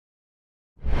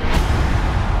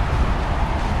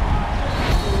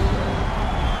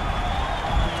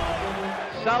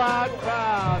sellout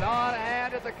crowd on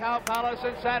hand at the Cow Palace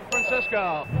in San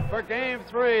Francisco for Game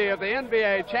 3 of the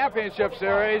NBA Championship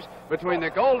Series between the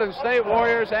Golden State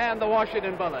Warriors and the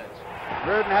Washington Bullets.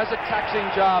 Reardon has a taxing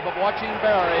job of watching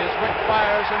Barry as Rick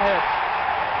fires and hits.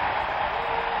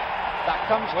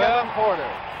 Back comes Kevin Porter.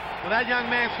 When that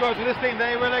young man scores for this team,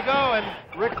 they really go. And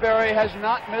Rick Barry has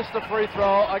not missed a free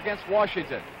throw against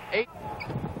Washington.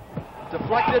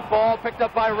 Deflected ball picked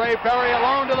up by Ray. Barry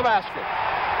alone to the basket.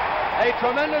 A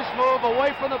tremendous move away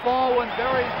from the ball when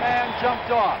Barry's man jumped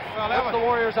off. Well, that's the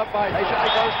Warriors up by. Patiently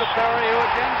goes to Barry, who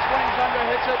again swings under,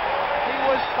 hits it. He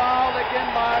was fouled again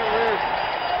by Reardon.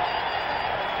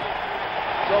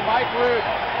 So Mike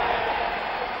Reardon.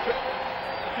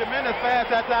 Tremendous pass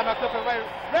that time. I took it away.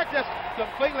 Rick just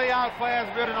completely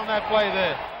outclassed Reardon on that play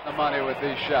there. The money with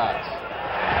these shots.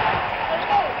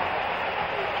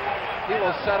 He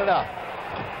will set it up.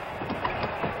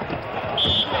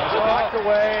 It's knocked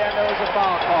away, and there was a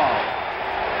foul call.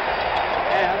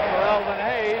 And for Elvin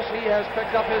Hayes, he has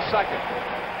picked up his second.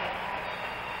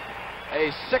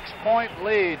 A 6-point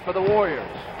lead for the Warriors.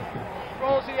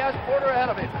 Rolls, he has Porter ahead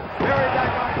of him. Barry back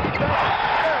on defense.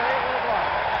 Barry with a block.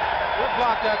 Good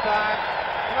block that time.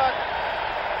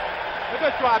 A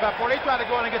good try by Porter. He tried to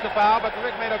go in and get the foul, but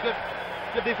Rick made a good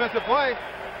defensive play.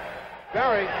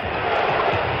 Barry.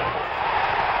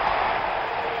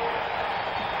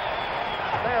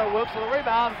 There, Wilkes for the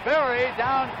rebound. Barry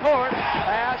down court.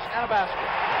 Pass and a basket.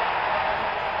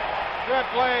 Good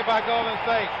play by Golden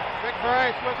State. Rick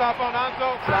Barry slipped off on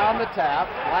Anso. Down the tap.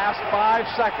 Last 5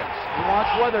 seconds. He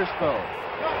wants Witherspoon.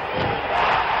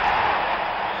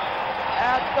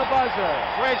 At the buzzer.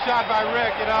 Great shot by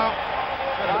Rick, you know.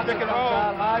 Johnson comes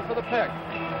out high for the pick.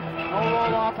 No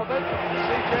roll off of it.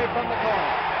 CJ from the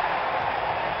corner.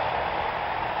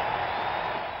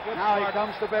 Good now smart. He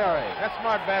comes to Barry. That's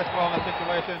smart basketball in that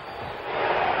situation.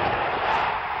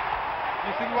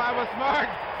 You see why it was smart?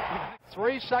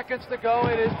 3 seconds to go.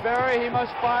 It is Barry. He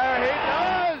must fire. He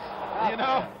does! You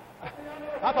know,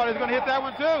 I thought he was going to hit that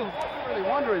one too. I'm really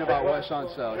wondering about Wes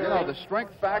Unseld. You know, the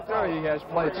strength factor. He has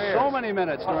played so many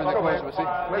minutes during the course of the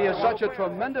season. He is such a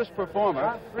tremendous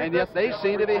performer, and yet they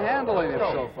seem to be handling him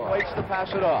so far. Waits to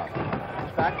pass it off.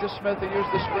 It's back to Smith, who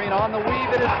used the screen on the weave.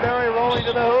 It is Barry rolling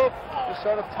to the hoop. Just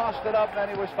sort of tossed it up, and then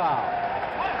he was fouled.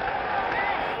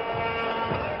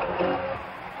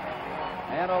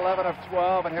 And 11 of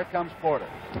 12, and here comes Porter.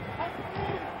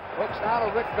 Looks now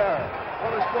to Rick Barry.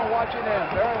 Porter's still watching him.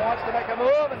 Barry wants to make a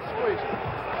move and squeeze it.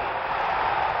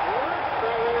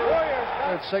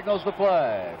 It signals the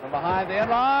play. From behind the end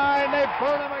line, they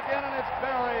burn him again, and it's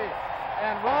Barry.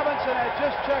 And Robinson had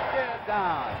just checked in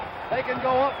down. They can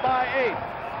go up by 8.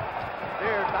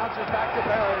 Here, bounces back to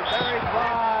Barry. Barry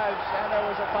drives, and there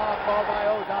was a foul call by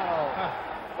O'Donnell.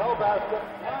 No basket.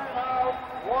 Timeout,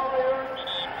 Warriors.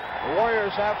 The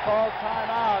Warriors have called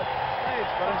timeout,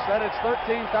 but instead it's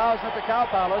 13,000 at the Cow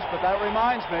Palace. But that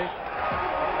reminds me,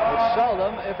 it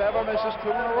seldom, if ever, misses 2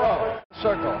 in a row.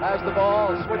 Circle has the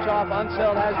ball, switch off.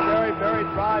 Unseld has Barry. Barry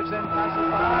drives in, passes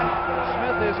behind.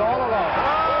 Smith is all alone.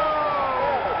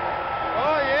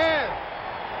 Oh yes!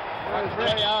 There's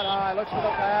Ray out high, looks for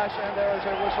the pass, and there is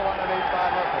a whistle underneath by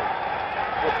Murphy.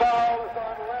 The foul is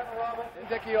on Len Robinson.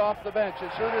 Dickey off the bench as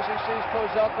soon as he sees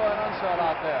Kozelko and Unseld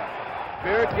out there.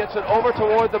 Beard gets it over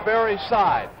toward the Barry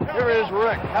side. Here is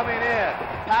Rick coming in.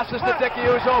 Passes to Dickey,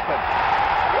 who's open.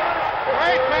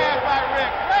 Great pass by Rick.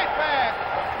 Great pass.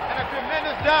 And a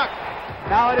tremendous dunk.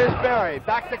 Now it is Barry.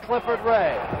 Back to Clifford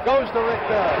Ray. Goes to Rick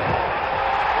Barry.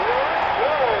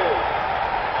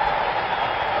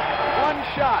 One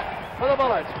shot for the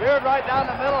Bullets. Beard right down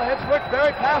the middle. Hits Rick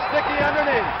Barry. Past Dickey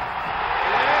underneath.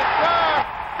 Yes, sir.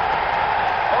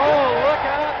 Oh, look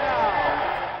out now.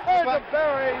 There's a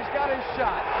Barry. He's got his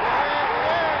shot.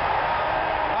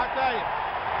 I'll tell you.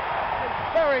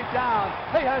 Barry down.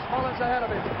 He has Mullins ahead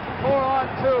of him. 4 on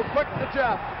 2. Quick to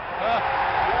Jeff.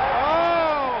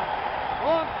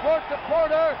 Long court to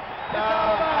Porter.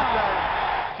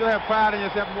 You'll have pride in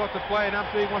yourself and wants to play, and I'm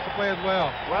sure he wants to play as well.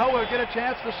 Well, we'll get a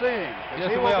chance to see him. Yes,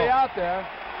 he will be out there.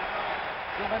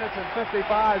 2 minutes and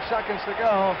 55 seconds to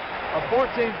go. A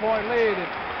 14-point lead.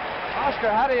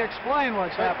 Oscar, how do you explain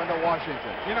what's happened to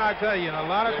Washington? You know, I tell you, a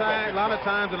lot of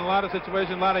times, in a lot of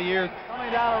situations, a lot of years.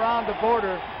 Coming down around the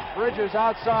border, Bridges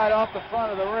outside off the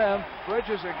front of the rim.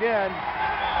 Bridges again.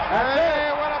 That's it.